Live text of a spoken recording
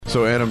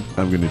So, Adam,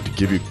 I'm going to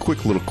give you a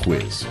quick little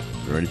quiz.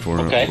 You ready for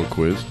a little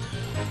quiz?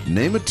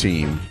 Name a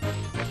team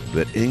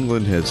that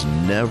England has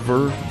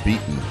never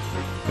beaten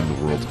in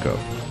the World Cup.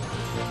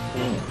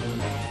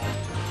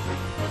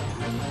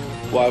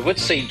 Well, I would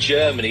say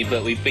Germany,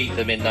 but we beat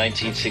them in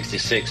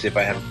 1966 if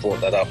I haven't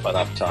brought that up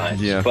enough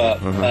times. Yeah. But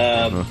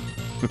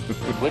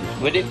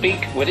would it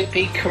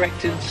be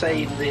correct in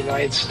saying the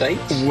United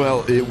States?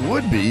 Well, it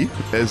would be.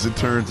 As it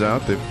turns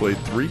out, they've played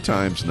 3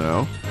 times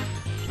now.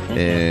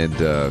 And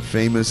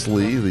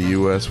famously, the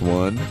U.S.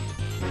 won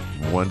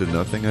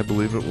 1-0, I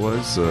believe it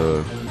was,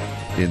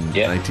 in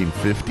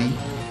 1950.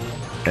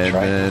 And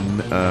then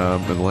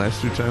the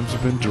last 2 times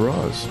have been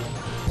draws.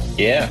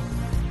 Yeah.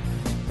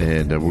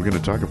 And we're going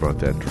to talk about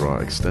that draw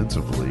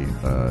extensively.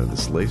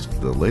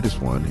 The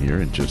latest one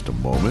here in just a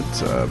moment.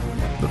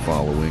 The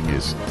following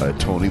is a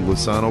Tony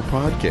Lasano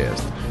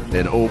podcast,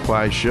 an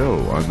Opie show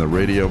on the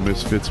Radio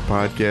Misfits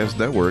Podcast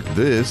Network.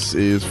 This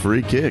is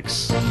Free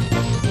Kicks.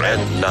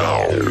 And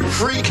now,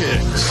 Free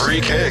Kicks.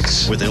 Free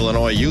Kicks with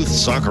Illinois Youth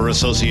Soccer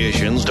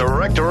Association's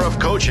Director of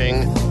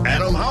Coaching,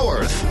 Adam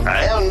Howarth,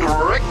 and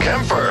Rick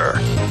Kemper.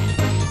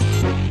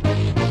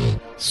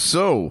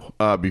 So,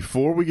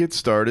 before we get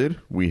started,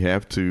 we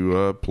have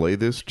to play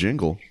this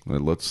jingle.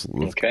 Let's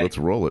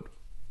roll it.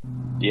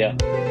 Yeah.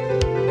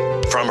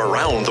 From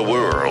around the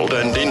world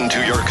and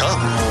into your cup,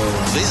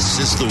 this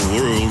is the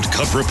World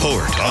Cup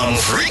Report on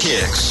Free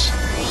Kicks.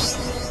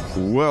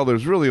 Well,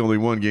 there's really only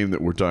one game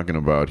that we're talking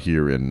about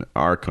here in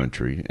our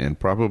country, and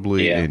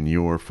probably in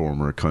your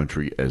former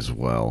country as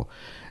well,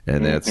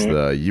 and that's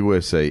the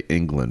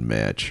USA-England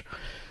match.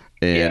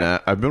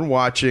 And I've been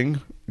watching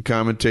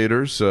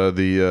commentators,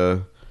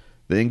 the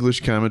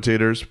English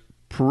commentators,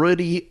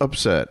 pretty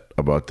upset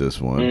about this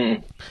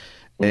one.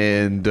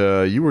 And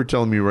you were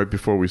telling me right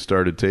before we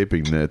started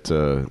taping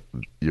that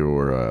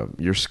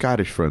your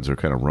Scottish friends are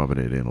kind of rubbing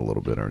it in a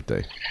little bit, aren't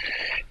they?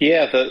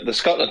 Yeah, the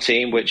Scotland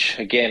team, which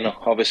again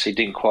obviously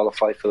didn't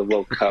qualify for the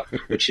World Cup,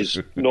 which is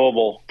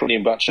normal, pretty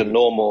much a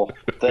normal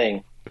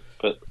thing.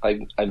 But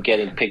I'm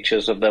getting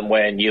pictures of them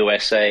wearing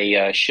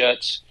USA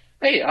shirts.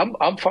 Hey,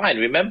 I'm fine.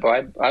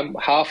 Remember, I'm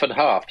half and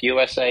half,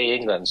 USA,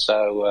 England.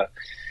 So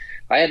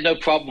I had no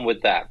problem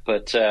with that.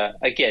 But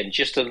again,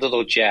 just a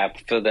little jab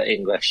for the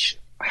English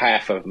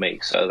half of me.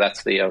 So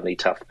that's the only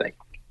tough thing.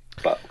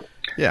 But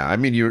yeah, I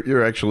mean,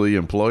 you're actually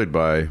employed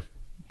by,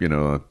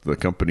 the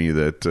company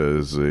that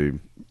is a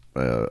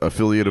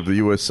affiliate of the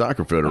U.S.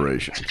 Soccer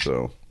Federation.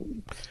 So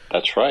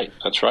that's right.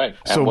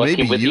 So I'm working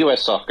maybe with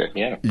U.S. Soccer.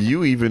 Yeah,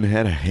 you even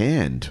had a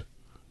hand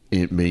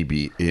in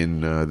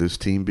this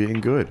team being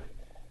good.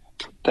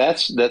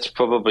 That's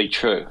probably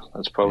true.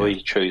 That's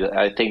probably true.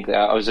 I think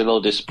I was a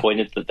little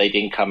disappointed that they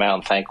didn't come out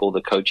and thank all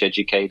the coach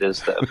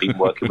educators that have been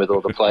working with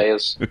all the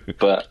players.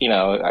 But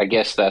I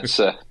guess that's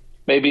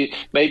maybe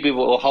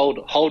we'll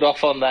hold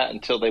off on that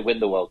until they win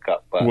the World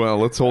Cup. But, well,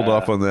 let's hold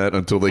off on that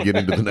until they get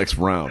into the next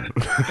round.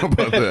 How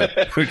about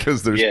that?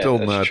 Because they're still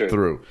not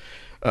through.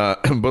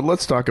 But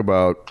let's talk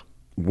about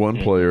one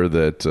player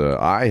that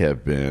I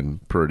have been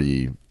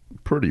pretty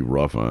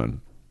rough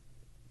on.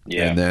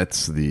 Yeah. And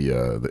that's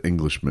the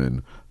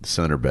Englishman, the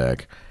center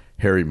back,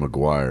 Harry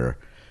Maguire,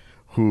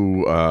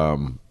 who,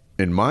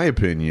 in my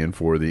opinion,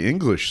 for the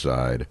English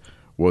side,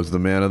 was the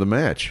man of the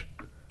match.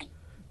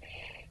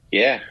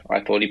 Yeah,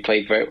 I thought he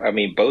played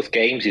both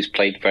games he's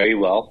played very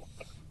well.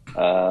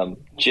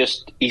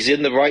 He's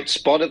in the right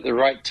spot at the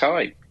right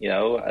time.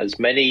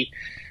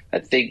 I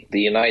think the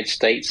United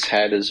States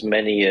had as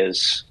many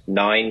as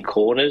 9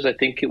 corners, I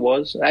think it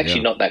was.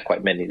 Actually, not that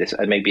quite many.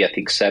 Maybe I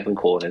think 7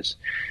 corners.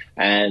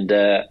 And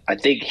I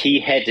think he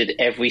headed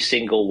every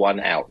single one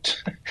out.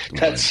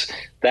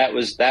 That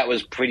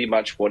was pretty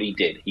much what he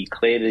did. He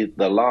cleared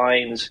the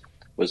lines,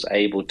 was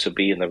able to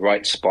be in the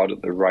right spot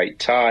at the right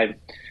time.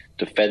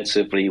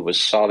 Defensively was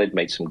solid,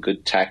 made some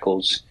good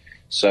tackles.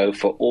 So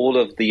for all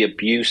of the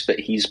abuse that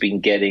he's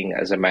been getting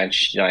as a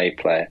Manchester United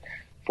player,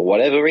 for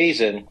whatever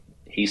reason,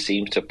 he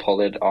seems to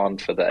pull it on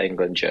for the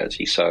England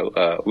jersey.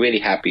 So really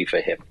happy for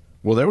him.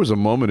 Well, there was a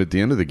moment at the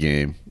end of the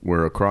game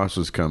where a cross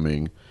was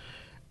coming,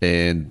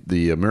 and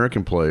the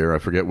American player, I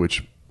forget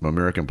which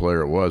American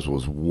player it was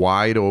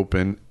wide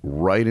open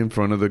right in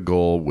front of the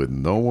goal with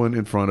no one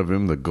in front of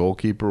him. The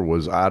goalkeeper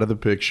was out of the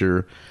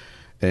picture,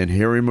 and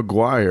Harry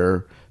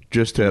Maguire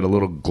just had a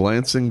little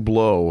glancing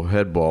blow,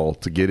 head ball,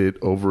 to get it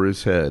over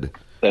his head.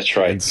 That's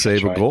right. And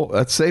save a goal.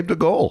 That saved a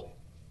goal.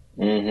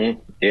 Mm-hmm.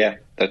 Yeah,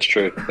 that's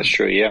true.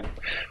 Yeah.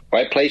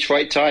 Right place,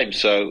 right time.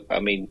 So,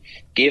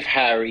 give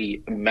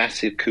Harry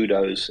massive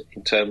kudos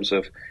in terms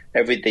of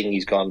everything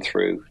he's gone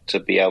through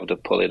to be able to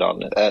pull it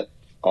on at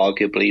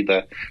arguably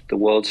the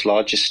world's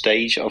largest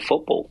stage of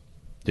football.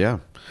 Yeah.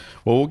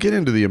 Well, we'll get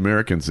into the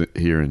Americans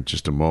here in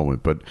just a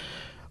moment, but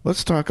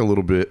let's talk a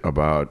little bit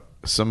about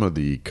some of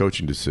the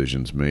coaching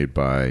decisions made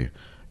by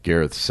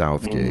Gareth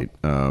Southgate.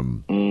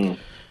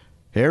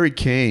 Harry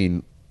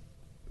Kane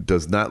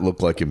does not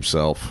look like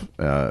himself.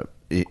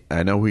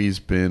 I know he's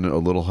been a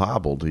little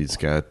hobbled. He's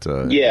got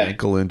an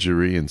ankle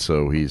injury, and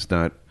so he's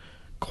not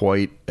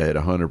quite at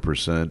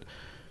 100%.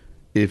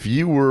 If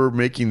you were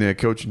making that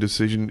coaching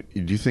decision,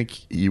 do you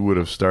think you would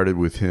have started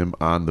with him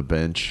on the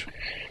bench?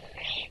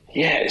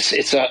 Yeah,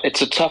 it's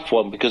a tough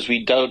one because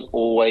we don't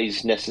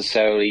always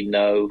necessarily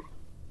know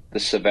the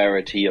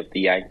severity of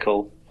the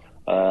ankle.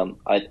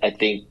 I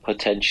think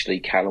potentially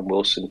Callum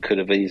Wilson could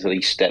have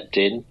easily stepped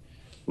in,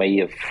 may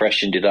have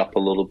freshened it up a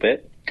little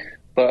bit.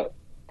 But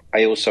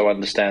I also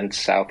understand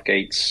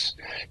Southgate's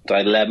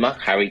dilemma.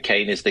 Harry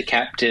Kane is the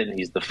captain;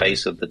 he's the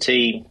face of the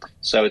team,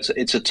 so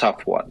it's a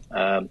tough one.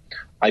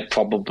 I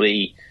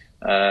probably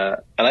and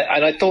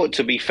I thought,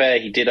 to be fair,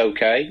 he did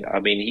okay. I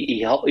mean,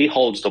 he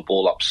holds the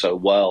ball up so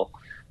well.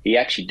 He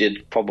actually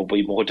did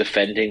probably more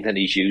defending than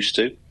he's used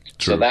to,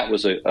 so that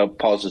was a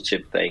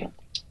positive thing.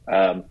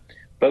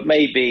 But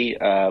maybe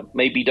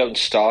don't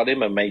start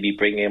him and maybe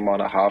bring him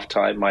on at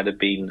halftime might have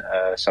been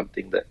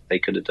something that they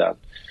could have done,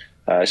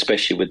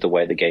 especially with the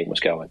way the game was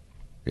going.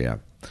 Yeah,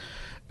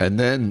 and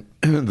then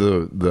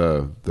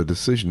the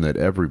decision that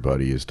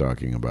everybody is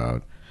talking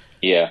about.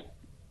 Yeah.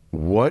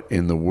 What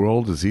in the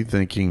world is he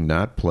thinking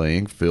not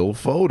playing Phil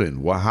Foden?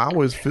 Well, how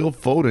is Phil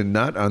Foden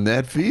not on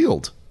that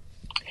field?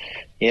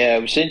 Yeah,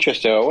 it was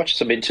interesting. I watched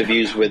some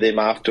interviews with him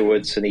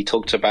afterwards, and he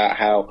talked about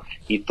how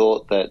he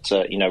thought that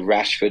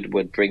Rashford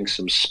would bring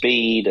some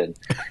speed and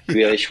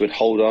Grealish would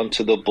hold on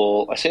to the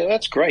ball. I said,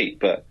 that's great,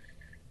 but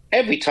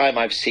every time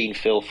I've seen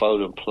Phil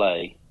Foden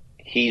play,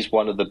 he's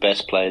one of the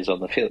best players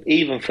on the field,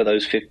 even for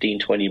those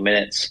 15, 20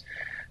 minutes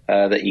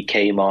that he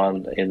came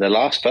on in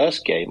the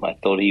first game. I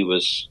thought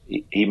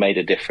he made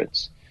a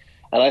difference.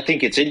 And I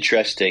think it's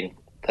interesting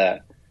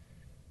that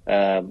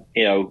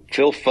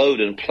Phil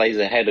Foden plays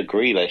ahead of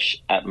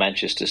Grealish at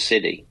Manchester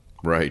City.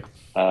 Right.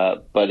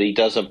 But he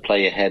doesn't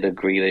play ahead of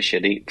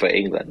Grealish for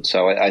England.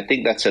 So I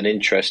think that's an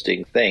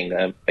interesting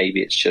thing.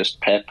 Maybe it's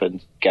just Pep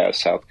and Gareth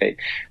Southgate.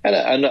 And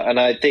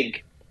I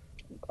think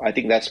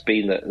that's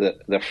been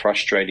the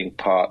frustrating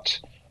part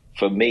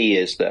for me,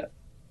 is that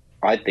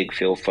I think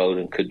Phil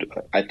Foden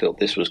I thought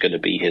this was going to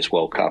be his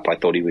World Cup. I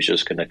thought he was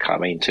just going to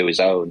come into his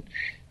own,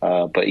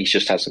 but he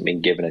just hasn't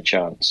been given a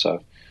chance.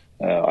 So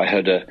I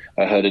heard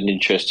an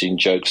interesting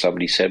joke.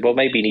 Somebody said, well,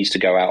 maybe he needs to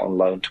go out on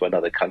loan to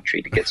another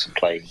country to get some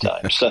playing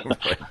time. So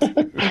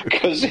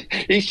because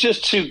he's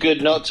just too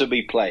good not to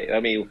be playing. I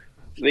mean,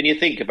 when you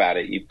think about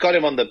it, you've got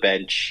him on the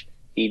bench.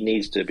 He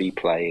needs to be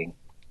playing.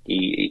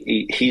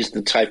 He's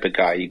the type of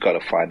guy you've got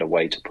to find a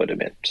way to put him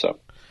in. So.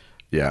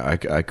 Yeah,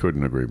 I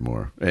couldn't agree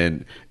more.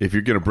 And if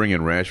you're going to bring in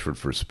Rashford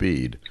for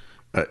speed,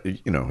 have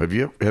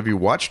you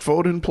watched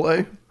Foden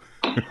play?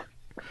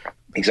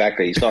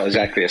 Exactly. He's not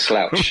exactly a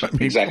slouch. I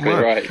mean, exactly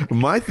right.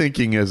 My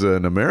thinking as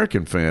an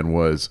American fan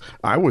was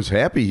I was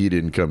happy he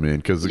didn't come in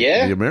because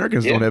the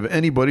Americans don't have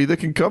anybody that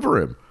can cover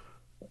him.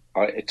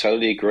 I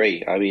totally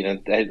agree. I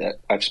mean,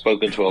 I've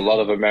spoken to a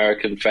lot of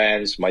American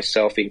fans,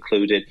 myself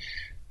included.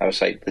 I was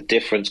like, the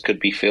difference could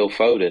be Phil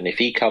Foden. If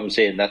he comes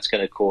in, that's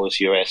going to cause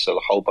US a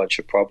whole bunch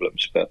of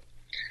problems. But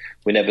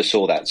we never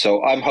saw that.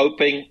 So I'm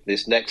hoping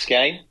this next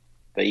game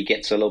that he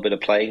gets a little bit of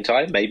playing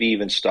time, maybe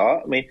even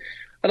start. I mean,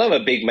 and I'm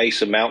a big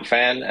Mason Mount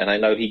fan, and I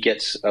know he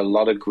gets a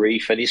lot of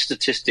grief. And his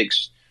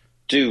statistics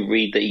do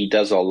read that he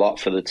does a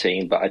lot for the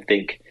team. But I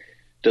think,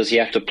 does he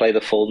have to play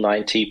the full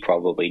 90?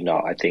 Probably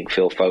not. I think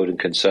Phil Foden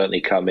can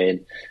certainly come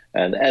in.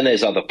 And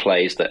there's other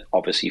plays that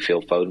obviously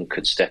Phil Foden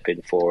could step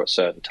in for at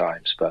certain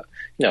times. But,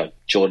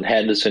 Jordan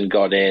Henderson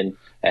got in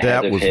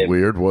ahead of him. That was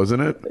weird,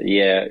 wasn't it?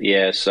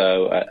 Yeah.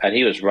 So, and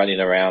he was running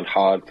around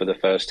hard for the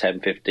first 10,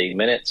 15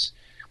 minutes.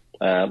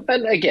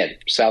 And again,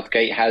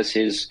 Southgate has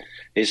his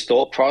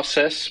thought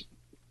process.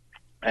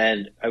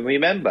 And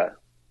remember,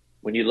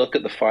 when you look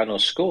at the final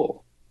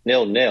score,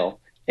 0-0,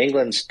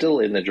 England's still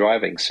in the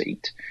driving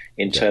seat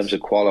in terms of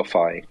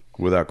qualifying.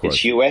 Without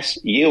question. It's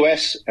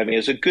US. I mean,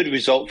 it's a good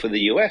result for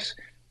the US,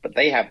 but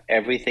they have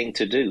everything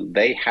to do.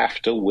 They have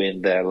to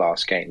win their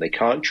last game. They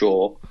can't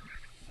draw,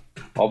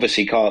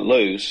 obviously can't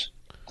lose,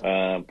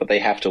 but they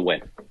have to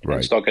win. Right.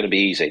 It's not going to be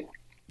easy.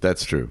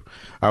 That's true.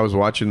 I was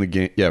watching the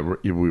game. Yeah,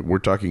 we're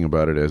talking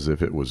about it as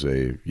if it was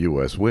a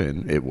U.S.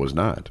 win. It was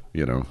not.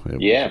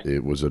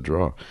 It was a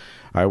draw.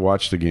 I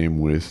watched the game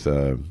with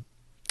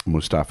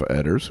Mustafa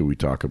Edders, who we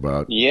talk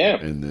about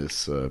in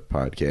this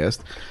podcast.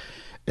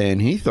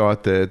 And he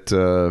thought that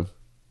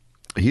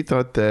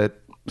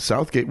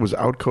Southgate was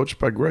outcoached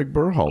by Greg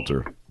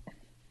Berhalter.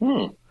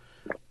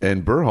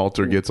 And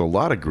Berhalter gets a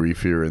lot of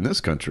grief here in this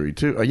country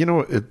too.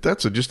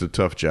 That's just a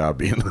tough job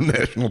being the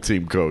national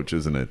team coach,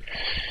 isn't it?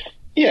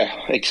 Yeah,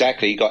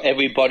 exactly. You got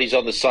everybody's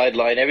on the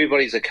sideline.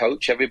 Everybody's a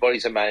coach.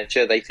 Everybody's a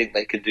manager. They think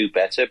they can do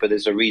better, but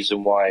there's a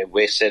reason why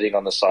we're sitting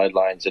on the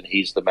sidelines and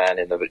he's the man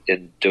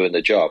in doing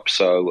the job.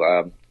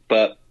 So,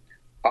 but.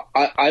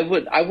 I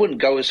wouldn't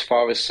go as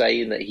far as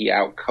saying that he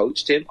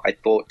outcoached him. I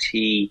thought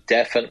he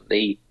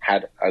definitely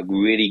had a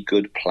really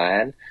good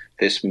plan.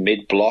 This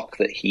mid-block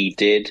that he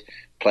did,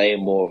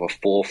 playing more of a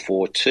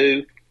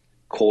 4-4-2,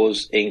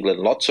 caused England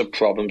lots of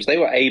problems. They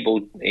were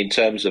able, in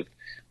terms of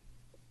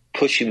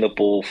pushing the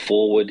ball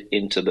forward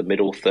into the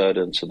middle third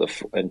and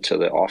into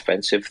the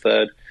offensive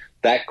third,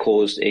 that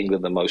caused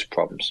England the most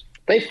problems.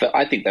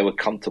 I think they were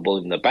comfortable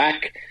in the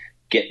back.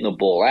 getting the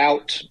ball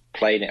out,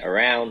 playing it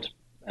around,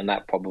 and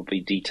that probably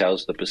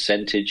details the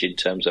percentage in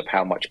terms of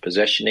how much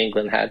possession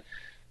England had.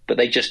 But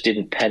they just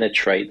didn't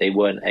penetrate. They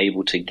weren't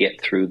able to get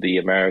through the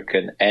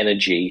American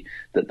energy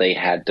that they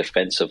had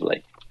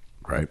defensively.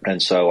 Right.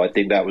 And so I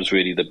think that was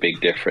really the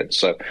big difference.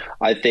 So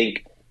I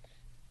think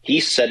he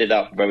set it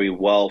up very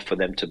well for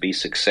them to be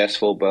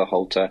successful,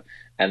 Berhalter,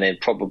 and then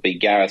probably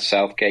Gareth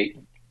Southgate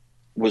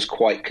was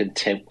quite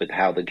content with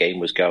how the game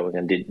was going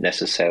and didn't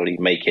necessarily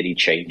make any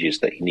changes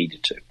that he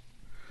needed to.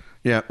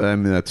 Yeah, I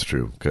mean, that's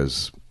true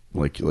because,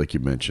 like you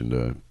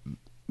mentioned,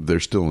 they're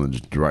still in the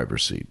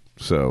driver's seat.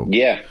 So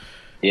yeah.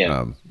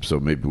 So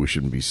maybe we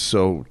shouldn't be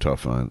so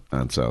tough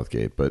on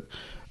Southgate. But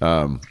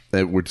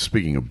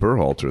speaking of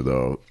Berhalter,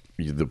 though,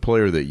 the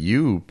player that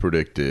you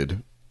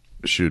predicted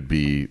should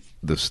be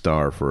the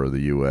star for the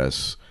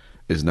U.S.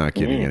 is not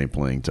getting any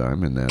playing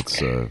time, and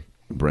that's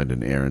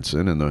Brendan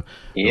Aronson. And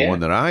the one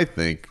that I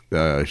think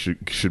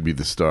should be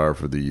the star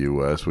for the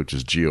U.S., which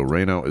is Gio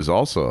Reyna, is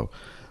also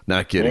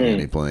not getting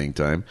any playing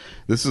time.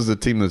 This is a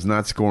team that's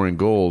not scoring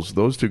goals.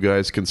 Those two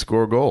guys can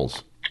score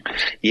goals.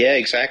 Yeah,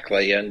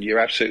 exactly. And you're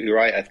absolutely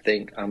right. I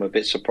think I'm a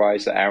bit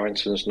surprised that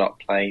Aronson's not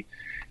playing.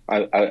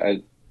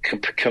 I'm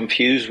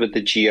confused with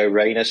the Gio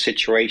Reyna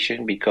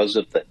situation because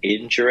of the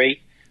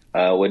injury.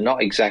 We're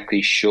not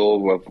exactly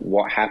sure of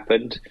what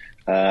happened,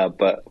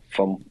 but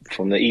from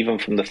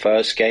the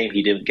first game,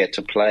 he didn't get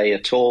to play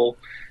at all.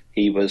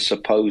 He was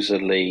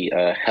supposedly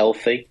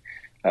healthy.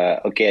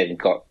 Again,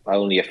 got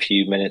only a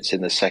few minutes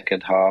in the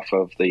second half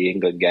of the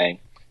England game.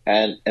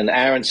 And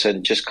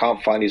Aronson just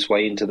can't find his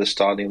way into the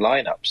starting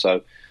lineup.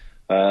 So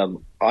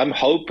I'm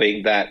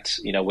hoping that,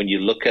 when you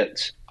look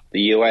at the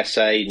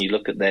USA and you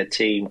look at their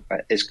team,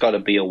 it's got to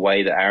be a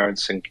way that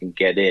Aronson can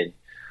get in.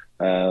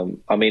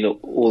 I mean,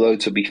 although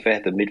to be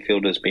fair, the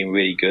midfielder has been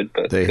really good,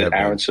 but could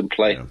Aronson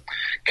play? Yeah.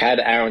 Can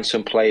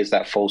Aronson play as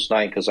that false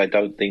nine? Because I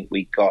don't think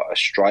we got a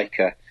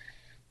striker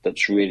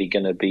that's really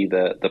going to be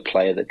the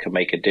player that can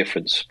make a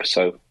difference.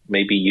 So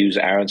maybe use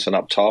Aronson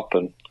up top,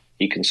 and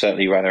he can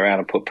certainly run around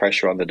and put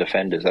pressure on the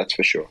defenders. That's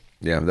for sure.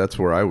 Yeah, that's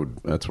where I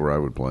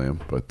would play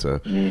him. But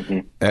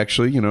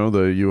actually,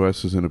 the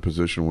U.S. is in a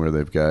position where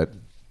they've got,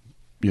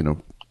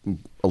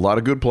 a lot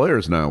of good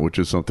players now, which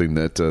is something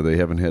that they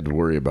haven't had to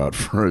worry about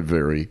for a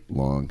very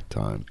long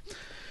time.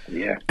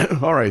 Yeah.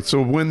 All right.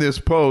 So when this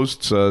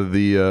posts,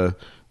 the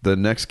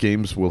next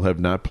games will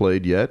have not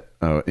played yet.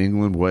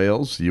 England,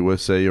 Wales,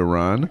 USA,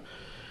 Iran.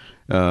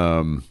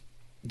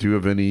 Do you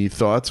have any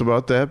thoughts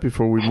about that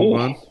before we move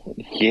on?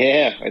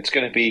 Yeah, it's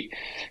going to be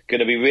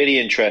really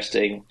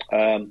interesting.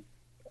 Iran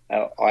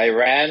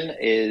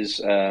is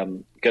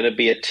going to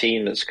be a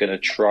team that's going to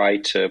try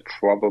to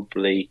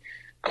probably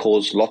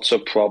cause lots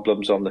of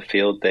problems on the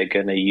field. They're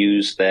going to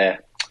use their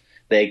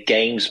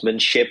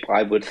gamesmanship,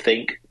 I would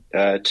think,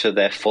 to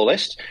their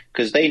fullest,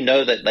 because they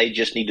know that they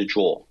just need a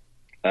draw.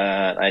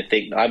 I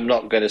think I'm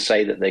not going to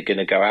say that they're going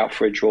to go out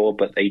for a draw,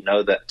 but they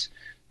know that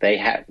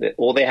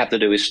all they have to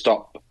do is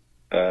stop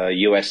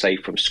USA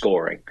from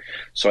scoring.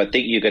 So I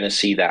think you're going to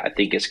see that. I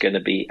think it's going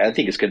to be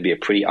a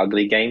pretty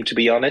ugly game, to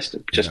be honest,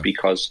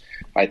 because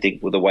I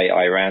think with the way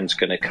Iran's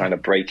going to kind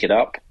of break it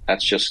up,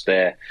 that's just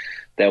their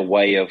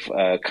way of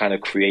kind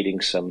of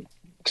creating some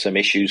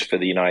issues for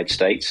the United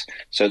States.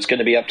 So it's going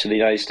to be up to the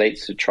United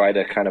States to try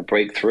to kind of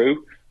break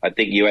through. I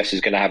think US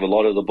is going to have a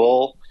lot of the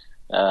ball.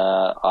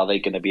 Are they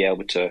going to be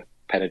able to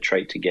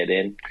penetrate to get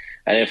in?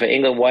 And then for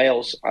England,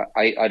 Wales,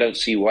 I don't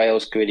see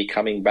Wales really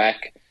coming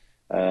back.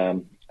 I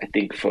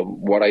think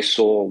from what I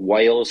saw,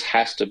 Wales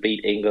has to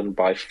beat England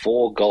by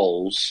 4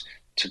 goals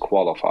to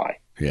qualify.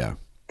 Yeah.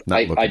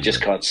 I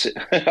just can't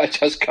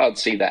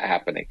see that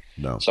happening.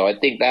 No. So I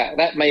think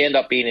that may end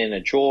up being in a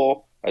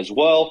draw as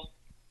well.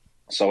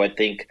 So I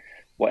think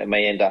what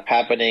may end up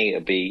happening,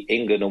 it'll be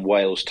England and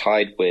Wales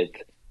tied with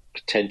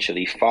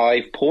potentially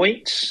 5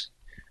 points.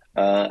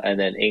 And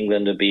then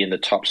England will be in the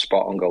top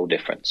spot on goal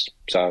difference.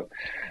 So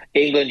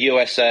England,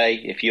 USA,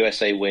 if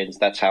USA wins,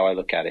 that's how I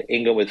look at it.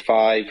 England with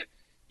 5,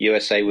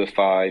 USA with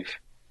 5,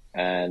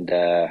 and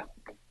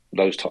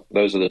those are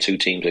the 2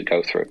 teams that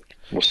go through.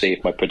 We'll see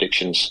if my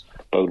predictions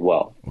bode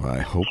well. I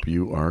hope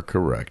you are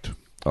correct.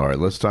 All right,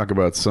 let's talk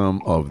about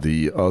some of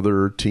the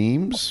other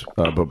teams.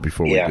 But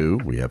before we do,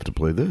 we have to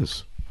play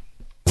this.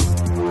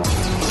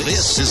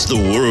 This is the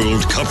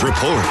World Cup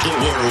Report. The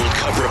World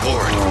Cup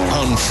Report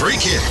on Free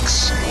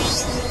Kicks.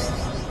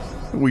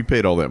 We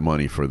paid all that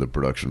money for the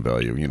production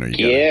value. You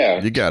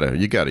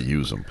gotta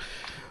use them.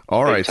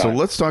 All right, so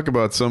let's talk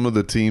about some of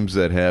the teams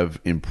that have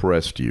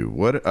impressed you.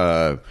 What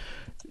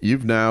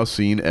you've now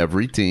seen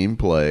every team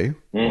play,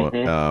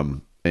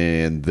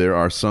 and there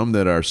are some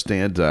that are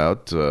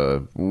standout.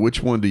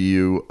 Which one do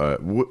you?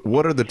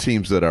 What are the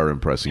teams that are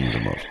impressing you the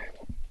most?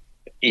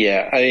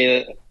 Yeah, I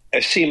mean,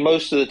 I've seen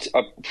most of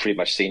I've pretty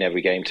much seen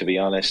every game, to be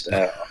honest.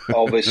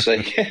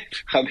 Obviously,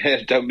 I mean,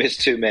 I don't miss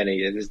too many.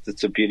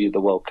 It's the beauty of the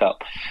World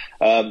Cup.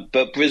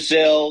 But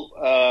Brazil,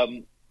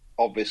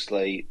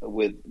 obviously,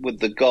 with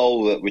the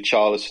goal that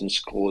Richarlison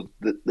scored,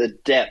 the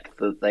depth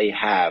that they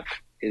have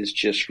is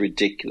just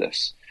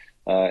ridiculous.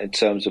 in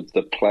terms of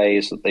the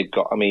players that they've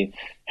got. I mean,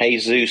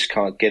 Jesus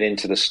can't get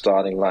into the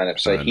starting lineup,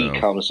 so he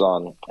comes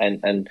on.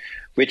 And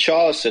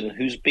Richarlison,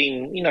 who's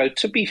been,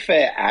 to be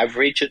fair,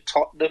 average at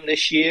Tottenham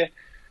this year,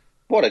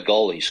 what a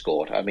goal he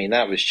scored. I mean,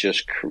 that was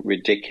just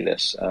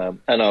ridiculous.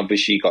 And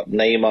obviously you got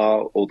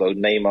Neymar, although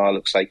Neymar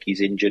looks like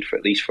he's injured for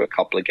at least for a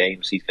couple of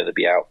games. He's going to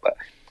be out. But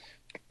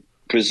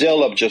Brazil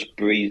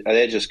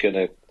they're just going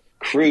to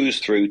cruise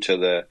through to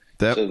the...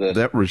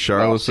 That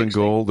Richarlison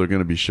goal, they're going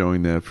to be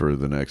showing that for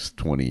the next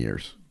 20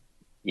 years.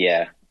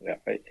 Yeah,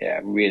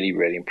 really,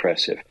 really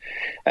impressive.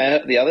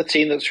 The other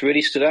team that's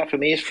really stood out for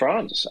me is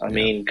France. I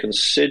mean,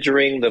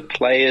 considering the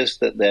players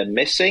that they're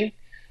missing,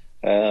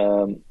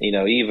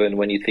 even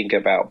when you think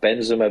about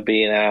Benzema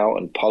being out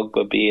and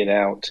Pogba being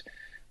out,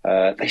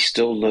 they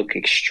still look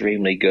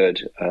extremely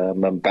good.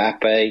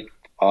 Mbappe,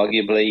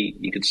 arguably,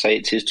 you could say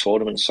it's his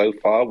tournament so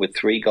far with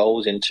 3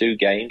 goals in 2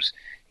 games.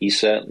 He's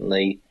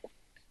certainly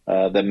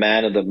the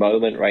man of the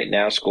moment right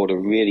now. Scored a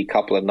really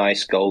couple of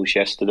nice goals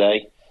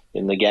yesterday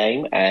in the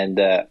game, and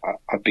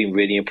I've been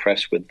really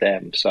impressed with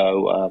them.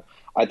 So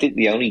I think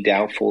the only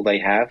downfall they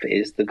have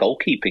is the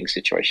goalkeeping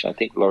situation. I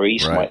think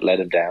Lloris might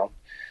let him down.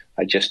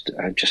 He just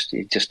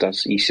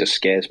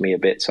scares me a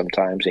bit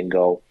sometimes in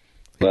goal.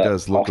 He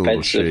does look a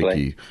little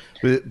shaky.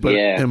 But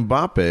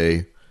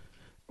Mbappe,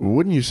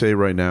 wouldn't you say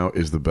right now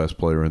is the best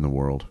player in the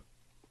world?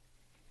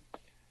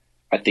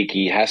 I think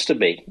he has to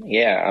be.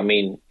 Yeah, I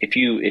mean, if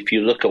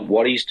you look at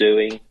what he's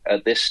doing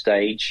at this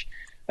stage,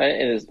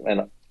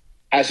 and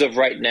as of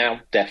right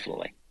now,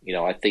 definitely.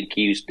 I think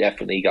he's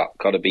definitely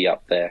got to be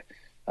up there,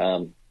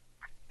 and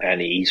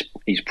he's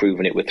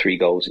proven it with 3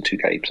 goals in 2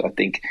 games. I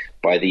think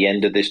by the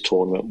end of this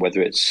tournament,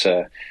 whether it's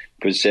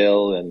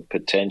Brazil and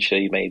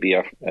potentially maybe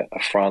a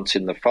France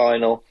in the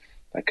final,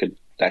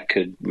 that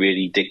could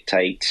really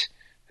dictate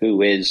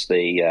who is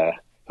the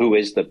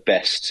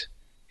best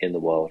in the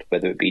world,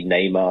 whether it be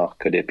Neymar,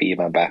 could it be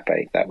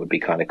Mbappe? That would be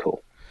kind of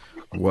cool.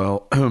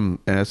 Well,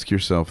 ask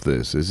yourself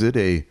this: is it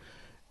a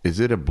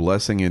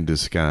blessing in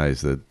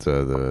disguise that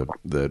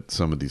that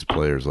some of these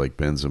players like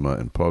Benzema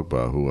and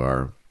Pogba, who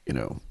are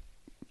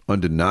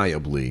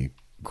undeniably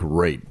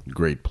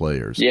great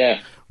players,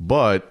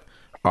 but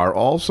are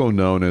also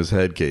known as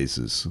head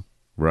cases,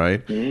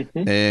 right?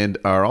 Mm-hmm. And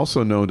are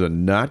also known to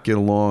not get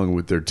along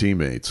with their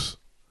teammates.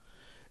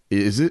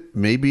 Is it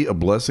maybe a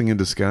blessing in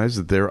disguise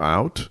that they're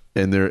out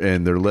and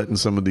they're letting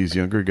some of these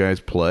younger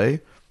guys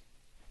play?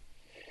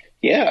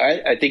 Yeah,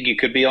 I think you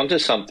could be onto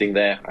something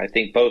there. I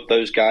think both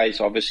those guys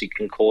obviously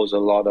can cause a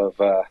lot of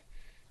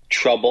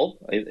trouble,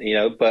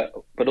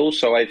 but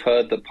also I've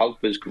heard that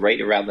Pogba's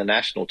great around the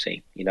national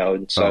team,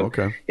 and so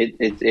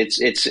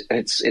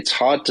it's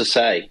hard to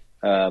say.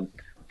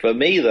 For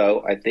me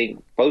though, I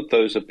think both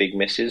those are big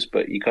misses,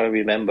 but you got to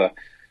remember.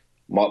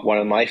 One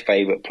of my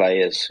favorite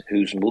players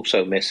who's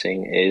also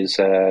missing is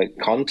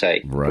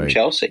Conte from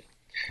Chelsea.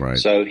 Right.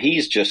 So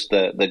he's just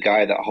the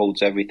guy that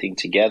holds everything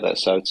together.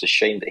 So it's a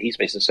shame that he's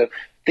missing. So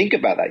think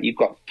about that. You've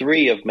got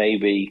 3 of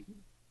maybe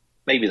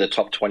the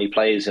top 20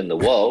 players in the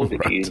world,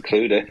 if you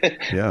include it.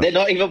 Yeah. They're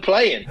not even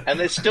playing, and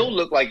they still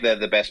look like they're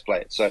the best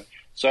players.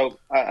 So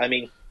I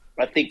mean,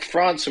 I think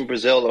France and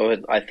Brazil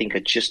are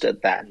just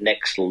at that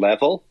next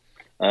level.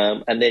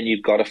 And then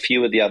you've got a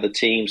few of the other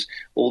teams,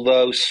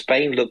 although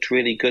Spain looked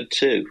really good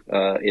too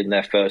in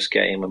their first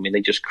game. I mean,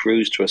 they just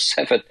cruised to a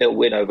 7-0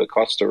 win over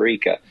Costa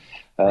Rica.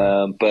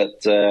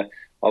 But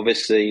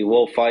obviously,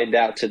 we'll find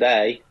out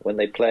today when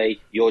they play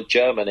your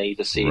Germany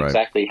to see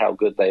exactly how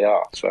good they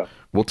are. So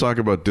we'll talk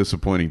about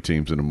disappointing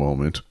teams in a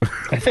moment.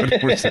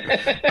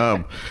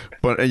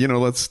 But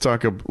let's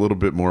talk a little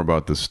bit more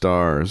about the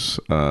stars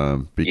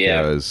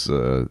because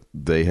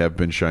they have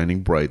been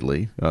shining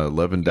brightly.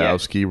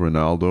 Lewandowski,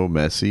 Ronaldo,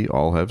 Messi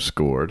all have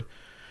scored.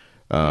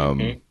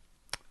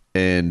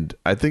 And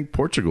I think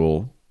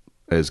Portugal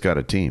has got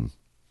a team.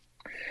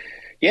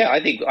 Yeah,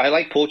 I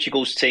like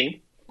Portugal's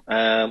team.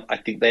 I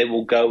think they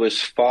will go as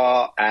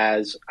far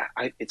as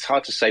it's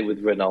hard to say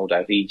with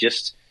Ronaldo.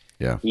 He's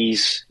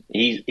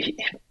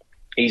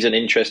an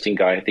interesting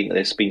guy. I think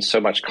there's been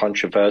so much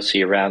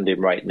controversy around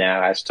him right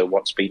now as to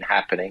what's been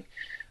happening,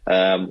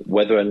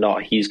 whether or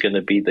not he's going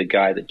to be the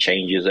guy that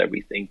changes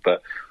everything.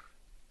 But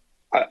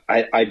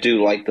I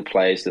do like the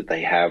players that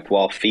they have.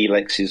 While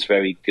Felix is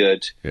very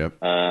good, he's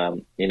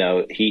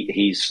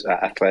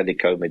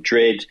Atletico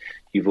Madrid.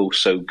 You've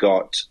also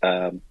got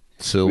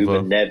Silva.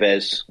 Ruben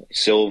Neves,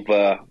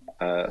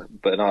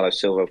 Bernardo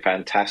Silva,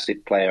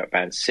 fantastic player at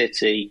Man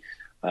City.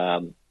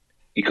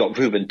 You've got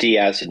Ruben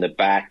Diaz in the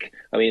back.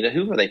 I mean,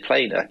 who were they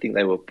playing? I think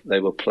they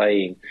were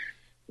playing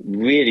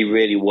really,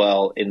 really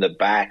well in the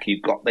back.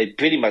 They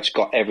pretty much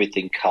got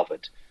everything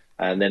covered.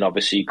 And then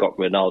obviously you've got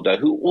Ronaldo,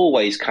 who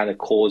always kind of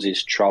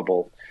causes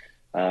trouble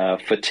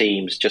for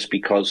teams just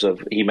because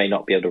of he may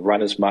not be able to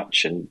run as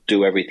much and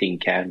do everything he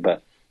can,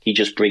 but he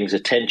just brings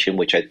attention,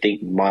 which I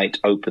think might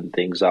open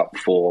things up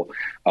for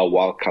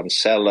João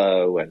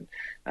Cancelo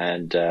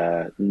and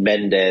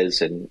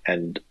Mendes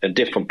and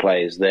different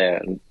players there.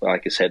 And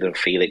like I said, and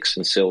Felix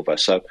and Silva.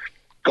 So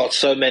got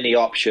so many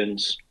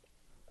options.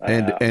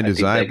 And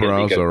his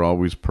eyebrows are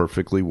always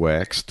perfectly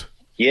waxed.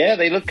 Yeah,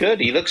 they look good.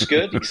 He looks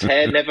good. His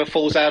hair never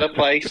falls out of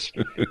place.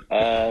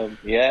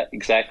 Yeah,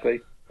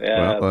 exactly.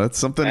 Well, that's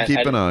something to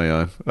keep an eye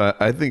on.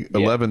 I think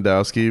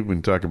Lewandowski, we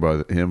can talk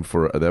about him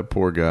for that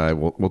poor guy.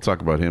 We'll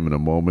talk about him in a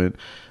moment.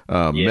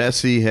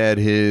 Messi had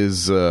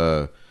his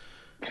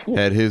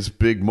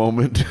big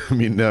moment. I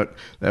mean,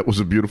 that was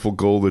a beautiful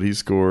goal that he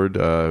scored.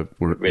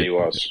 Really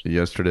was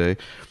yesterday.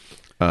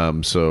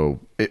 So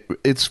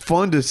it's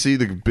fun to see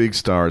the big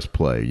stars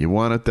play. You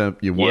want them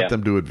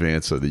to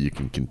advance so that you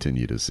can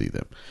continue to see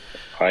them.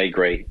 I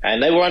agree.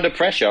 And they were under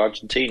pressure,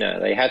 Argentina.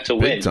 They had to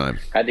win. Big time.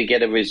 Had to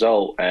get a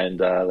result, and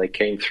they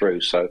came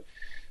through. So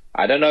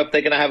I don't know if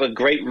they're going to have a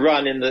great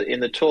run in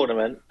the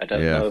tournament. I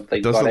don't know if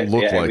they got it. It doesn't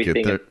look like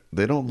it.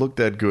 They don't look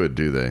that good,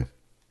 do they?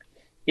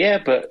 Yeah,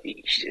 but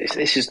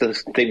this is the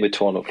thing with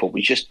tournament football.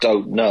 We just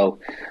don't know.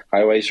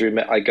 I always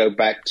remember. I go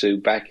back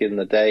in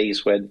the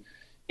days when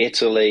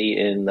Italy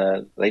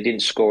they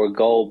didn't score a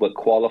goal but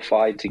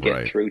qualified to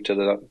get through to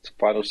the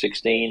final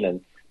 16 and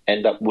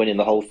end up winning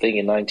the whole thing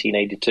in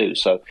 1982.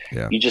 So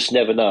you just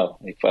never know.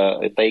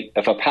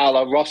 If a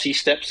Paolo Rossi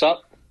steps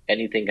up,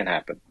 anything can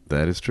happen.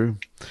 That is true.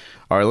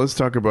 All right, let's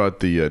talk about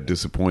the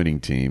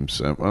disappointing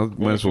teams.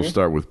 Might as well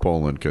start with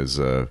Poland because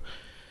we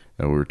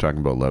were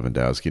talking about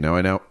Lewandowski.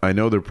 Now I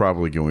know they're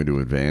probably going to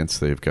advance.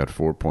 They've got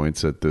 4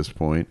 points at this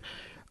point,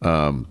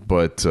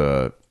 but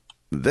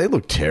they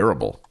look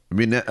terrible. I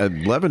mean,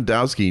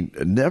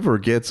 Lewandowski never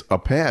gets a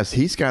pass.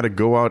 He's got to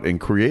go out and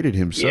create it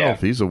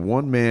himself. Yeah. He's a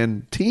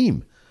one-man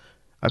team.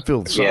 I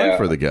feel sorry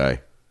for the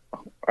guy.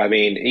 I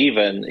mean,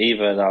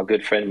 even our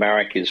good friend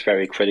Marek is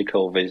very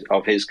critical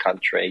of his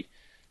country.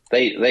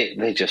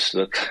 They just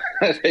look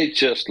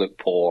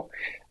poor.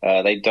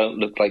 They don't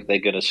look like they're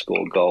going to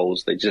score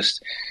goals.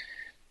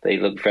 They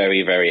look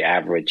very, very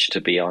average, to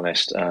be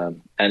honest.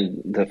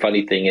 And the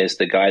funny thing is,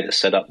 the guy that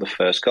set up the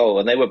first goal,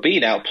 and they were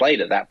being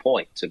outplayed at that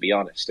point, to be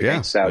honest,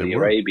 against Saudi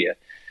Arabia.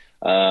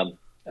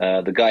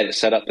 The guy that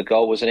set up the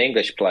goal was an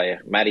English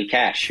player, Matty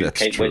Cash, who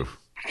went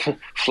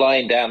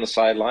flying down the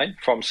sideline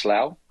from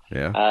Slough.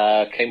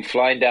 Yeah. Came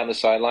flying down the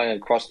sideline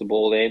and crossed the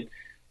ball in.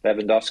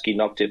 Lewandowski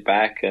knocked it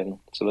back, and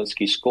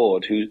Zielinski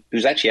scored,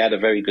 who's actually had a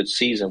very good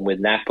season with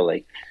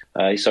Napoli.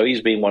 So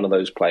he's been one of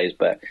those players,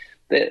 but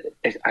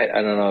I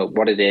don't know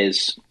what it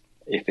is,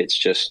 if it's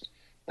just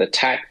the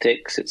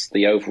tactics, it's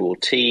the overall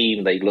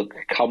team. They look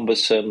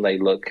cumbersome. They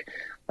look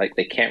like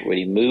they can't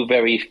really move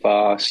very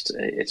fast.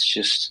 It's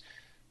just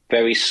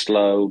very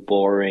slow,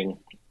 boring.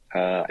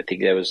 I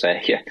think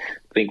I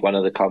think one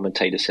of the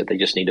commentators said they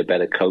just need a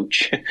better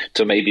coach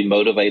to maybe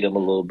motivate them a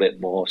little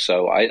bit more.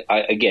 So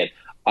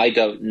I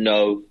don't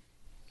know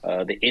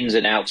the ins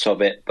and outs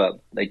of it, but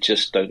they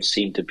just don't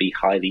seem to be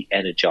highly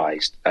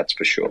energized. That's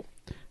for sure.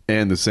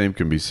 And the same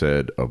can be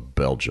said of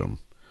Belgium,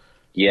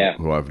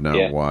 who I've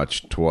now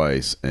watched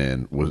twice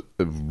and was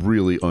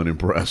really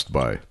unimpressed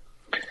by.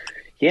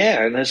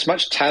 Yeah, and as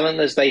much talent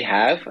as they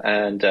have,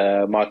 and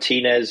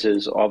Martinez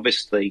has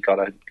obviously got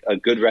a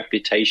good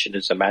reputation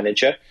as a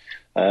manager,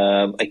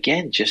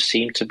 again, just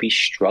seem to be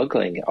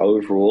struggling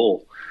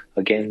overall.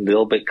 Again, a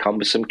little bit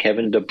cumbersome.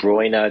 Kevin De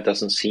Bruyne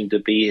doesn't seem to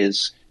be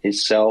his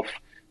self.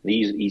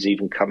 He's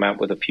even come out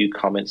with a few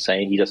comments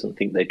saying he doesn't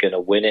think they're going to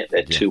win it.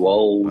 They're too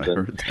old. I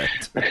heard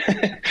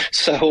that.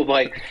 So,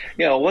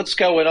 what's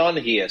going on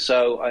here?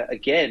 So,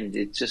 again,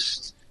 they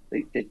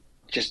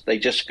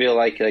just feel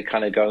like they're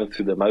kind of going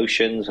through the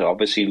motions.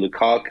 Obviously,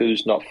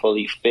 Lukaku's not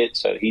fully fit,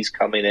 so he's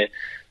coming in.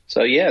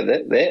 So, yeah,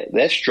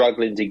 they're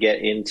struggling to get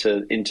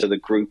into the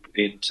group,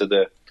 into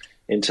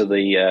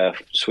the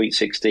Sweet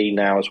 16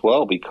 now as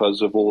well,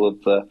 because of all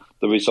of the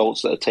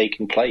results that are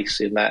taking place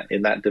in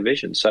that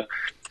division. So.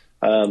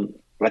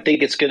 I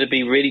think it's going to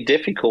be really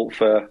difficult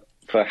for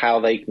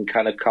how they can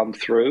kind of come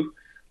through.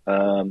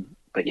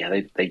 But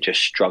yeah, they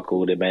just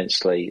struggled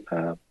immensely,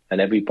 and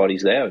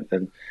everybody's there.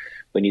 And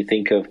when you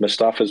think of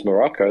Mustafa's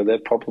Morocco, they're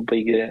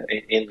probably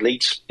in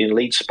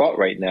lead spot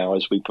right now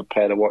as we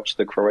prepare to watch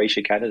the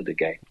Croatia-Canada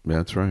game.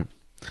 That's right.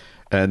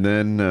 And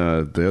then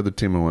the other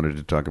team I wanted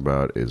to talk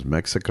about is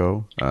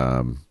Mexico.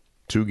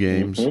 2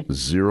 games,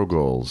 0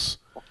 goals.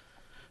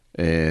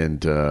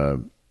 And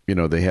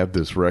they have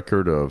this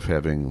record of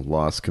having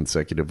lost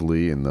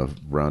consecutively in the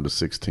round of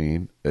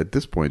 16. At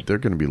this point, they're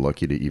going to be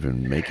lucky to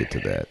even make it to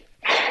that.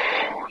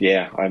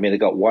 Yeah, I mean, they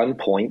got 1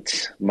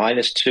 point,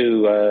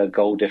 -2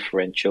 goal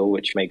differential,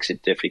 which makes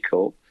it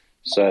difficult.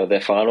 So their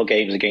final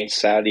game's against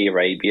Saudi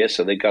Arabia,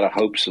 so they've got to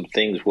hope some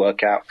things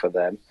work out for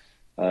them.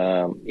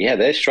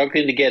 They're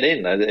struggling to get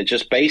in. They're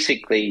just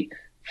basically...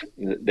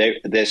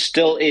 They're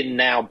still in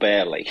now,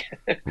 barely.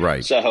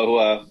 Right.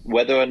 So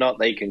whether or not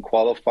they can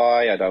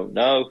qualify, I don't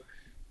know.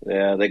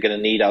 They're going to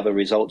need other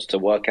results to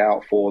work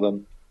out for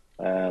them.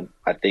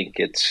 I think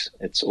it's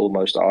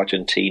almost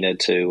Argentina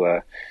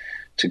to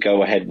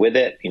go ahead with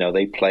it.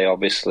 They play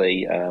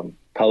obviously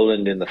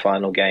Poland in the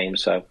final game.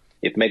 So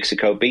if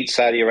Mexico beats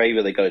Saudi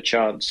Arabia, they got a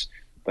chance.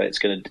 But it's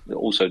going to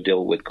also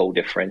deal with goal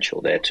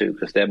differential there too,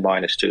 because they're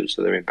 -2,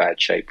 so they're in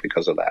bad shape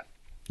because of that.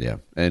 Yeah,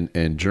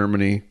 and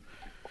Germany,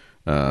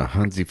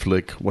 Hansi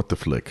Flick, what the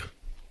flick?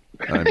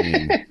 I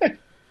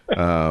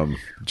mean,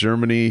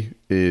 Germany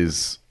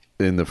is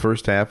in the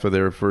first half of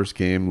their first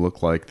game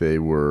looked like they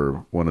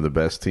were one of the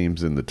best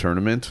teams in the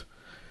tournament.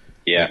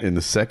 Yeah. In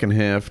the second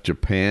half,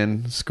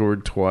 Japan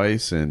scored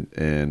twice,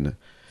 and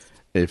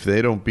if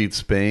they don't beat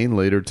Spain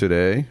later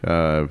today,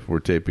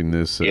 we're taping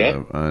this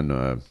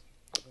on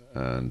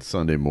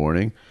Sunday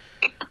morning.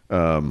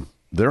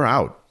 They're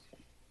out.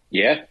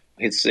 Yeah,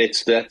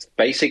 that's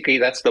basically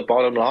the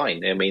bottom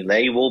line. I mean,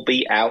 they will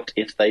be out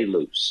if they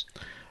lose,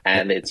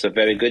 and it's a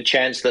very good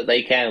chance that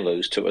they can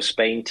lose to a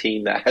Spain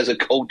team that has a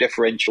goal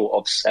differential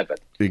of 7.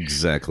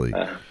 Exactly,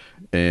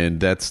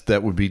 and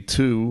that would be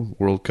 2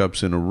 World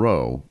Cups in a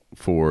row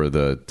for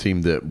the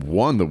team that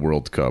won the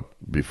World Cup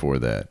before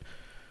that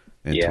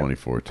in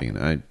 2014.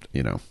 I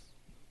don't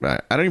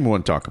even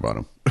want to talk about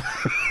them.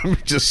 I'm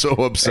just so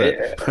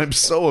upset. I'm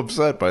so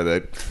upset by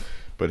that.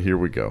 But here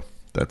we go.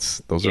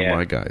 Those are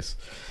my guys.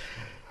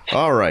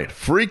 All right.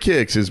 Free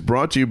Kicks is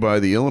brought to you by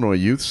the Illinois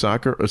Youth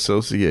Soccer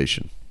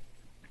Association.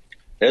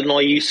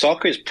 Illinois Youth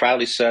Soccer is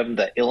proudly serving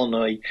the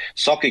Illinois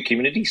soccer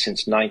community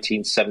since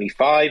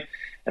 1975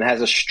 and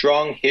has a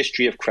strong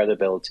history of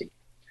credibility.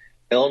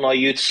 Illinois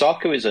Youth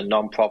Soccer is a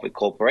nonprofit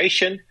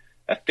corporation,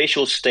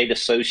 official state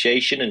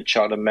association and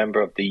charter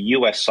member of the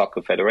U.S.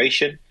 Soccer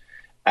Federation,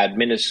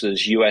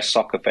 administers U.S.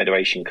 Soccer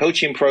Federation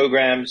coaching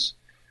programs,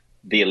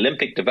 the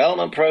Olympic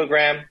Development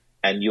Program,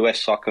 and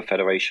U.S. Soccer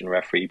Federation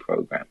referee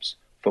programs.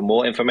 For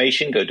more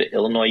information, go to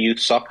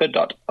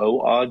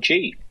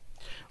illinoisyouthsoccer.org.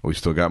 We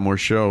still got more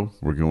show.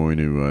 We're going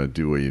to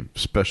do a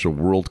special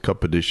World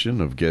Cup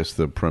edition of Guess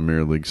the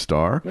Premier League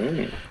Star.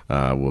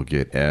 We'll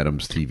get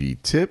Adam's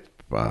TV tip.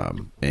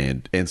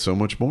 And so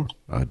much more.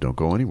 Don't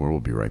go anywhere. We'll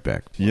be right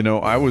back.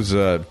 I was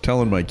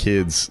telling my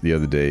kids the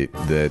other day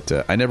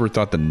that I never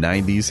thought the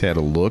 90s had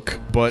a look,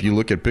 but if you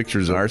look at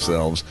pictures of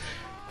ourselves,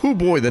 oh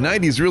boy, the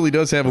 90s really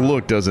does have a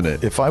look, doesn't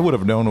it? If I would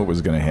have known what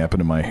was going to happen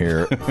to my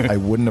hair, I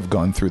wouldn't have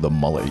gone through the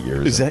mullet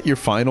years. Is that your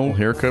final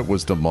haircut,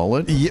 was the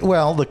mullet? Yeah,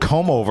 well, the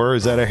comb over,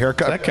 is that a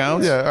haircut? That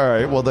counts? Yeah, all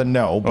right. Well, then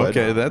no. But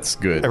okay, that's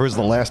good. It was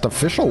the last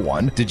official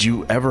one. Did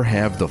you ever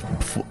have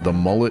the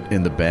mullet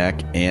in the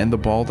back and the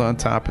bald on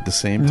top at the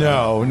same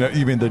time? No.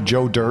 You mean the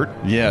Joe Dirt?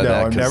 Yeah,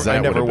 no, I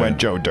never went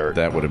Joe Dirt.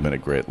 That would have been a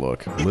great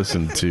look.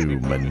 Listen to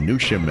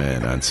Minutia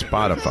Men on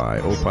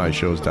Spotify,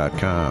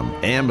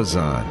 opishows.com,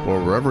 Amazon,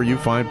 or wherever you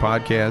find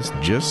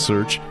podcasts. Just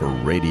search for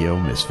Radio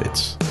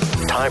Misfits.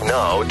 Time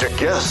now to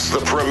guess the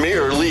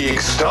Premier League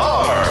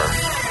star.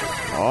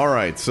 All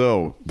right,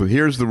 so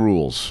here's the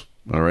rules.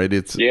 All right,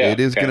 it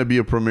is going to be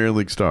a Premier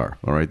League star.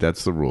 All right,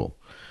 that's the rule.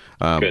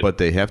 But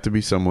they have to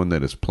be someone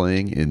that is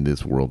playing in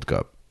this World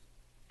Cup.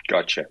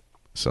 Gotcha.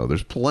 So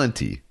there's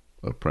plenty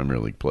of Premier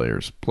League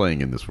players playing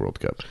in this World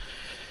Cup.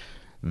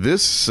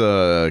 This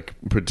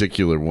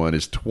particular one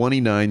is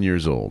 29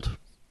 years old.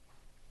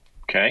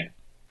 Okay.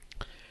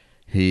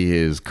 He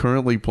is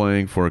currently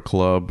playing for a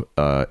club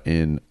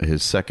in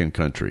his second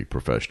country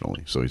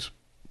professionally. So he's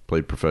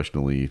played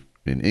professionally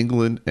in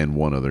England and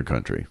one other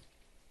country.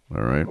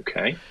 All right.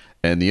 Okay.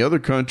 And the other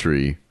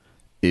country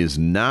is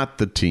not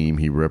the team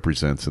he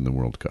represents in the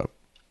World Cup.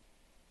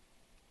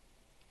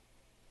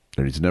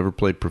 And he's never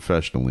played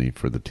professionally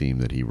for the team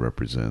that he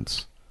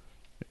represents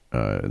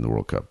in the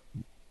World Cup.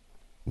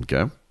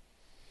 Okay.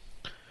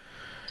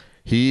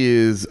 He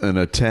is an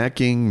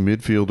attacking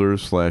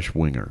midfielder /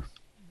 winger.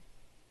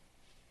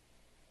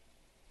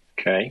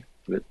 Okay.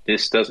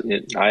 This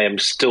doesn't. I am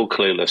still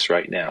clueless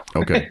right now.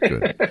 Okay,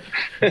 good.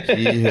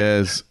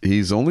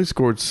 He's only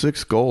scored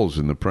 6 goals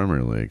in the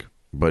Premier League,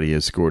 but he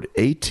has scored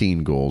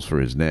 18 goals for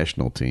his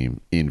national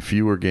team in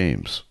fewer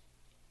games.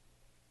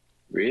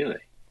 Really?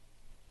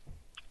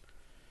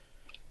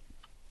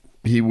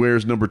 He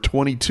wears number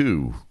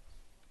 22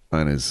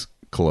 on his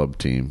club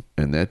team,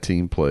 and that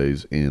team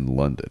plays in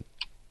London.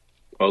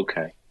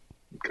 Okay.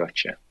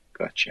 Gotcha.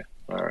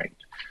 All right.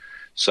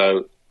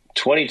 So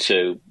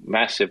 22,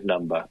 massive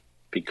number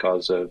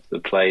because of the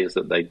players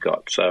that they've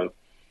got. So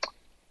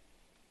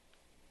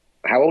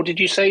how old did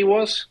you say he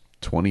was?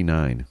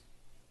 29.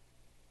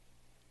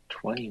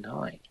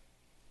 29.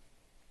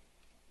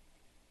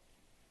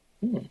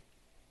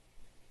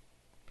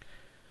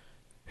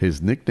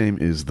 His nickname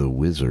is the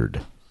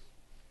Wizard.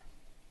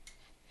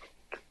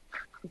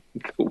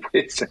 The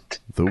Wizard.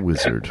 The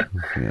Wizard,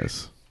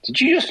 yes.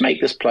 Did you just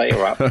make this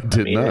player up? I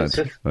did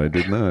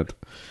not.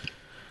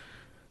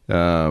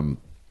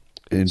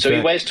 So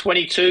he wears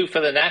 22 for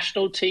the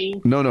national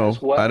team? No.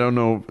 Well? I don't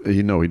know.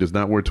 He does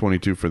not wear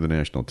 22 for the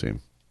national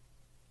team.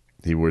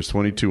 He wears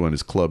 22 on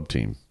his club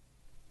team.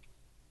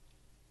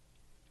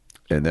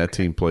 And that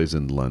team plays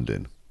in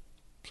London.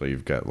 So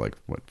you've got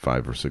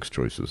 5 or 6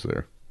 choices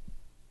there.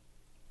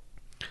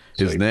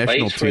 His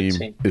national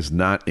team is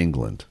not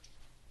England.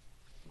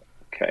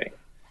 Okay.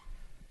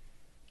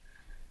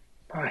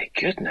 My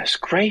goodness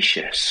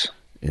gracious.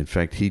 In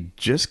fact, he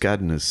just got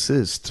an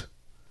assist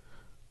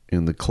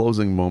in the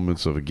closing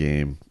moments of a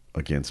game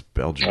against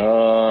Belgium.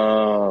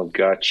 Oh,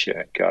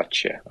 gotcha.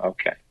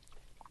 Okay.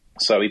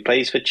 So he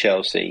plays for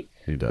Chelsea.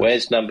 He does.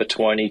 Wears number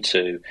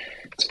 22.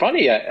 It's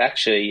funny,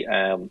 actually,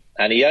 and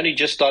he only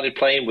just started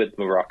playing with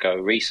Morocco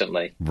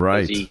recently.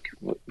 Right. He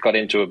got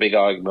into a big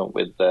argument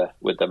with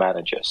the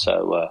manager.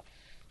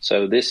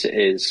 So this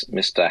is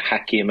Mr.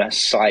 Hakim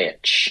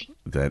Ziyech.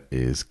 That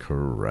is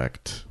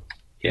correct.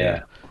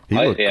 Yeah. He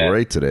looked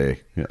great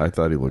today. I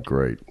thought he looked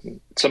great.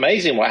 It's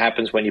amazing what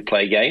happens when you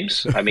play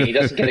games. I mean, he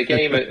doesn't get a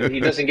game. He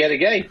doesn't get a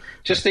game.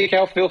 Just think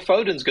how Phil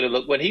Foden's going to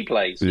look when he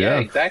plays. Yeah,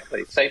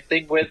 exactly. Same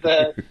thing with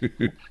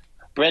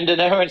Brendan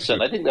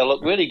Aronson. I think they'll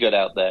look really good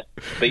out there.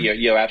 But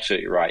you're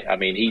absolutely right. I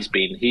mean, he's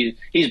been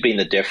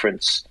the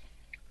difference.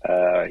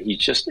 He's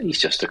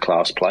just a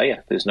class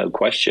player. There's no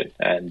question,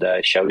 and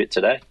showed it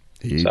today.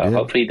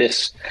 Hopefully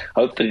this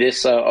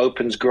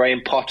opens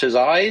Graham Potter's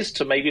eyes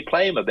to maybe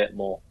play him a bit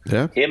more.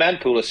 Yeah, him and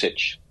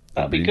Pulisic.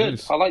 That'd be good.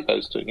 Nice. I like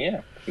those two.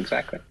 Yeah,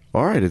 exactly.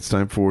 All right, it's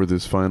time for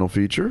this final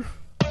feature.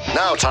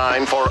 Now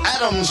time for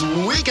Adam's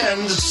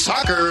Weekend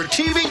Soccer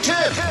TV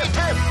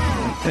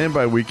Tip. And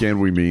by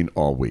weekend, we mean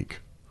all week.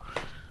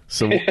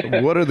 So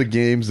what are the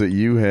games that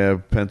you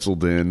have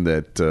penciled in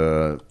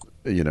that,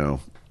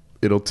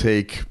 it'll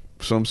take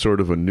some sort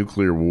of a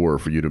nuclear war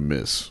for you to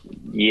miss?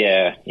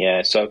 Yeah.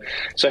 So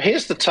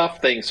here's the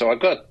tough thing. So I've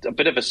got a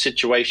bit of a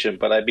situation,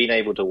 but I've been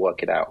able to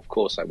work it out. Of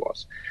course I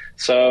was.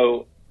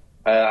 So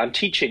I'm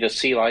teaching a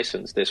C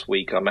license this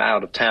week. I'm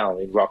out of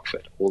town in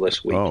Rockford all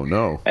this week. Oh,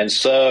 no. And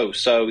so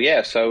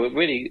it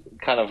really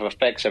kind of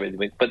affects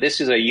everything. But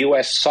this is a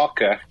U.S.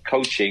 soccer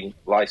coaching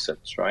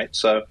license, right?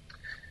 So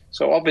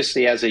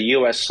obviously as a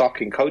U.S.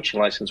 soccer coaching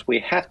license, we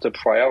have to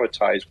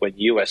prioritize when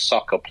U.S.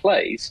 soccer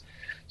plays.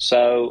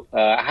 So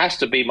it has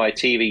to be my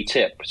TV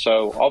tip.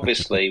 So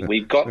obviously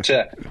we've got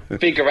to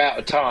figure out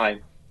a time.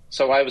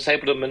 So I was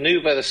able to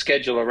maneuver the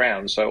schedule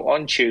around. So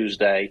on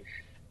Tuesday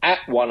at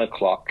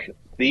 1:00,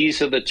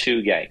 these are the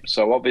two games.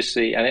 So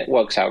obviously, and it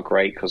works out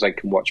great because I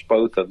can watch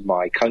both of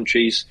my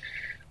countries.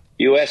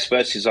 US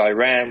versus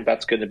Iran,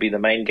 that's going to be the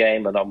main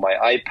game. And on my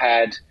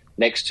iPad,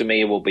 next to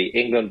me will be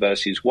England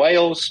versus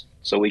Wales.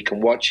 So we can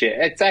watch it.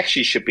 It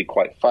actually should be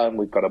quite fun.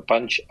 We've got a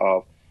bunch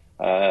of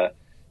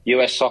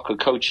US soccer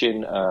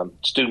coaching,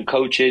 student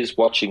coaches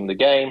watching the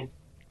game.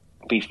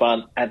 It'll be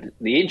fun. And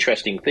the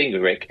interesting thing,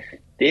 Rick,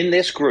 in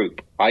this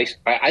group, I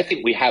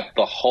think we have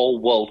the whole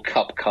World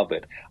Cup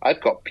covered.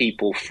 I've got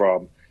people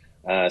from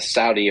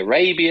Saudi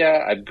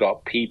Arabia. I've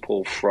got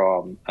people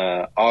from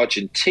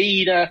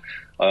Argentina,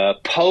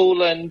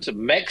 Poland,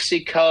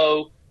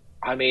 Mexico.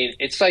 I mean,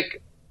 it's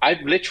like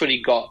I've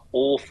literally got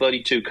all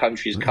 32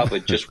 countries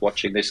covered just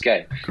watching this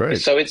game. Great.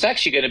 So it's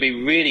actually going to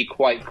be really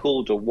quite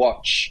cool to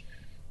watch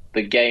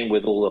the game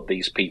with all of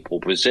these people.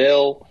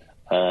 Brazil.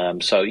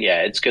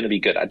 It's going to be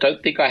good. I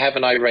don't think I have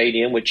an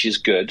Iranian, which is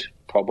good.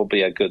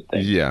 Probably a good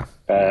thing. Yeah.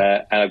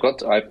 And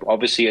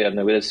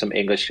there's some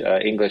English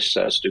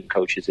student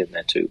coaches in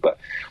there too. But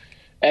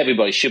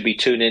everybody should be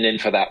tuning in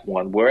for that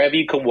one. Wherever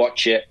you can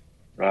watch it,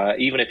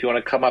 even if you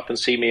want to come up and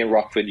see me in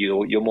Rockford,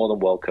 you're more than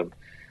welcome.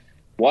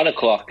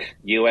 1:00,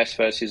 US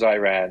versus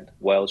Iran,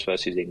 Wales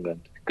versus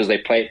England, because they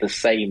play at the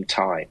same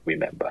time.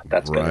 Remember,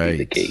 that's going to be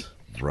the key.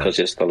 Because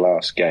it's the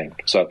last game.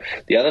 So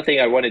the other thing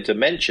I wanted to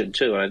mention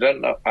too, and I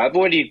don't know, I've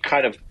already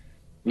kind of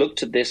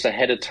looked at this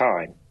ahead of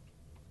time.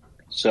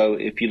 So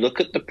if you look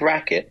at the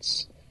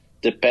brackets,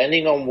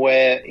 depending on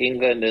where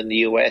England and the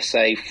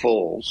USA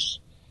falls,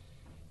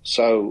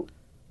 so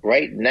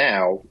right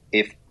now,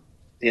 if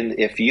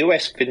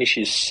US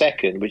finishes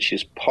second, which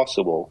is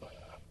possible,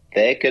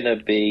 they're going to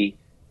be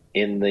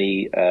in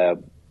the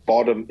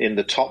bottom, in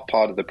the top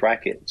part of the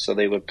bracket, so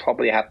they would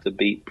probably have to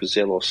beat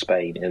Brazil or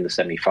Spain in the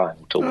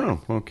semi-final to win.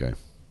 Oh, okay.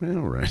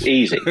 All right.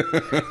 Easy.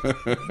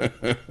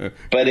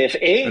 But if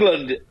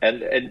England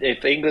and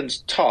if England's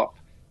top,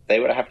 they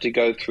would have to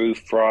go through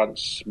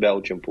France,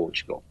 Belgium,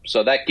 Portugal.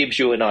 So that gives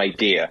you an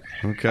idea.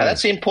 Okay. And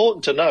that's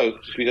important to know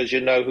because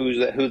you know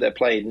who they're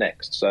playing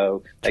next.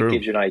 So that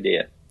gives you an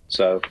idea.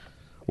 So.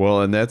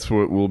 Well, and that's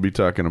what we'll be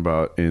talking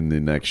about in the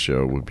next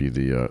show. Would be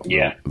the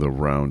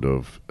round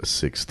of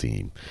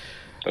 16.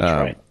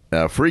 That's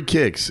right. Free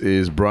Kicks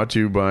is brought to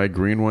you by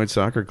Green White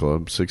Soccer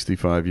Club.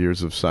 65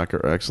 years of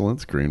soccer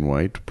excellence. Green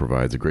White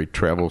provides a great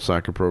travel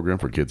soccer program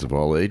for kids of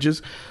all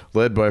ages,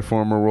 led by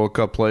former World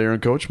Cup player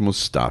and coach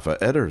Mustafa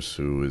Edders,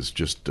 who is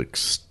just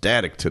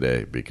ecstatic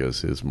today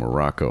because his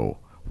Morocco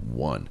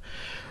won.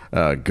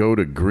 Go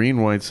to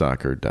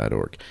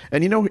greenwhitesoccer.org.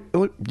 And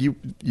look,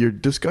 you're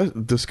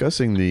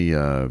discussing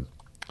the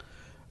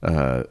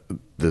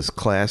this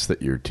class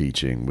that you're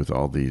teaching with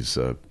all these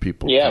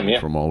people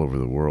from all over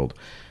the world.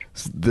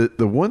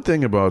 The one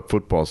thing about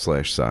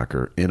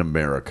football/soccer in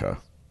America,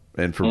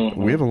 and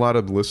we have a lot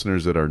of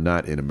listeners that are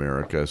not in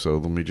America, so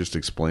let me just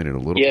explain it a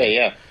little bit.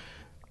 Yeah.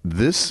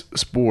 This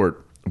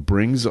sport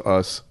brings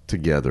us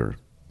together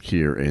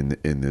here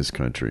in this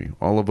country,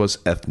 all of us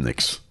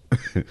ethnics.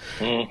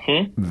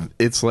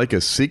 It's like a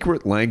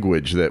secret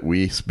language that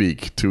we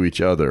speak to each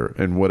other,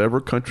 and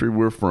whatever country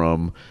we're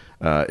from.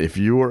 If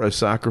you are a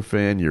soccer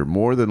fan, you're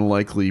more than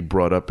likely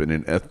brought up in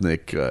an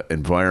ethnic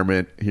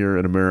environment here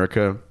in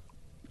America,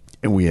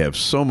 and we have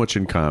so much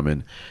in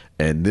common.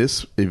 And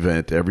this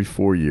event every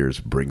 4 years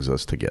brings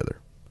us together.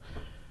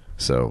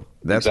 So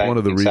that's one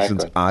of the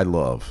reasons I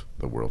love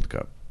the World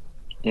Cup.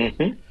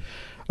 Mm-hmm.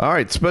 All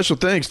right, special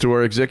thanks to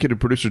our executive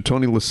producer,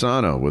 Tony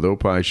Lasano with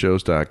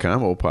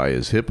opishows.com. Opie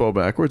is hippo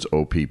backwards,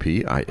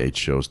 OPPIH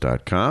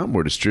shows.com.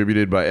 We're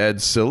distributed by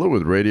Ed Silla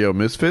with Radio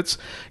Misfits.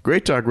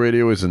 Great Talk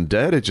Radio isn't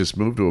dead. It just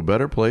moved to a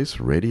better place,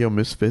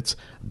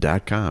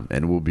 radiomisfits.com.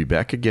 And we'll be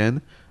back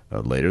again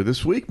later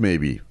this week,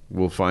 maybe.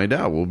 We'll find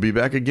out. We'll be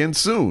back again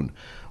soon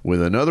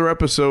with another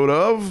episode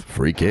of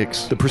Free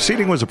Kicks. The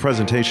proceeding was a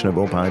presentation of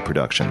Opie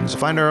Productions.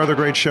 Find our other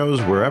great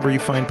shows wherever you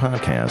find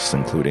podcasts,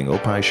 including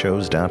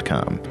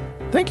opishows.com.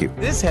 Thank you.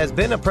 This has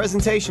been a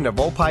presentation of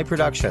Opie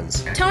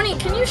Productions. Tony,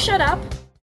 can you shut up?